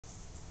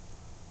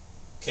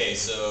Okay,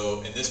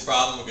 so in this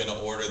problem we're going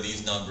to order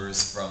these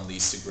numbers from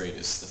least to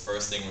greatest. The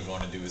first thing we're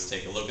going to do is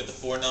take a look at the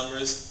four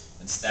numbers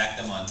and stack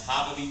them on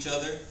top of each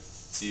other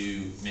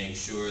to make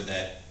sure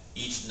that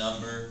each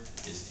number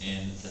is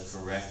in the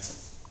correct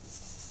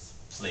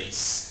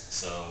place.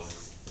 So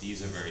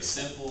these are very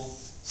simple.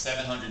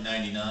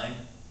 799,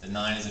 the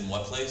 9 is in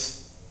what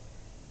place?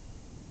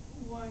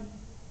 1.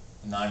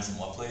 The 9 is in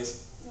what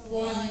place?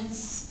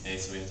 Ones. Okay,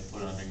 so we have to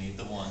put it underneath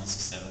the ones.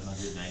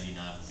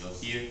 799 will go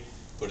here.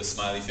 Put a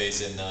smiley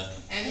face in the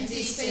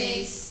Empty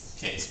space.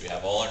 Okay, so we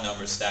have all our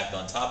numbers stacked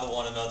on top of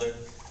one another,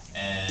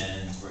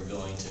 and we're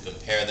going to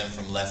compare them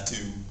from left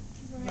to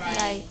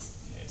Right. Okay,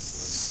 so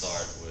let's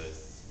start with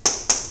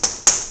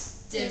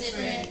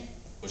Different.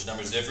 which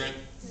number is different?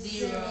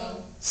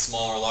 0.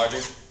 Smaller or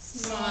larger?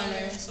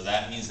 Smaller. So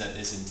that means that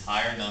this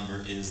entire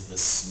number is the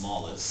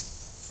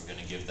smallest. We're going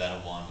to give that a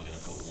 1. We're going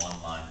to put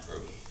one line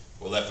through.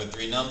 We're left with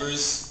three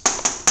numbers.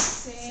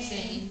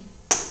 Same.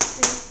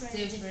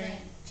 Different.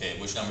 Okay,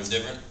 which number is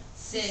different?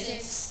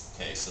 6.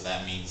 Okay, so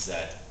that means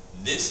that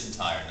this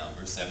entire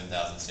number,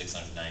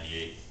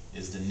 7,698,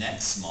 is the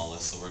next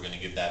smallest, so we're going to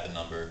give that the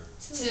number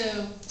 2.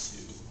 2.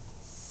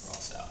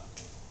 Cross out.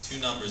 Two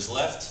numbers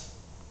left.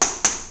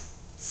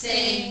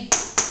 Same.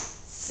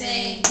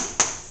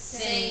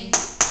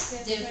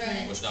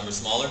 Different. Which number is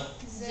smaller?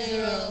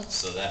 0.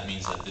 So that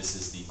means that this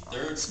is the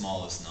third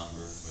smallest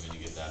number. We're going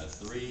to give that a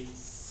 3.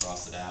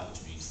 Cross it out,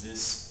 which means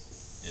this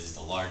is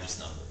the largest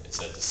number. It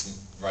said to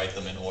write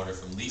them in order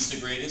from least to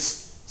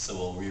greatest, so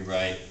we'll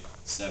rewrite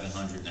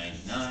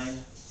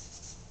 799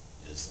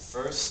 is the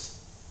first,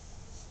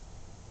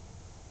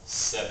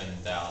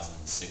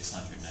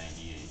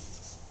 7,698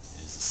 is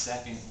the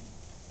second,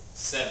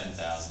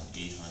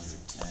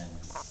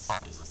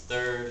 7,810 is the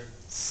third,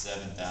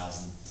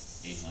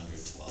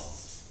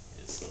 7,812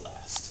 is the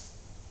last.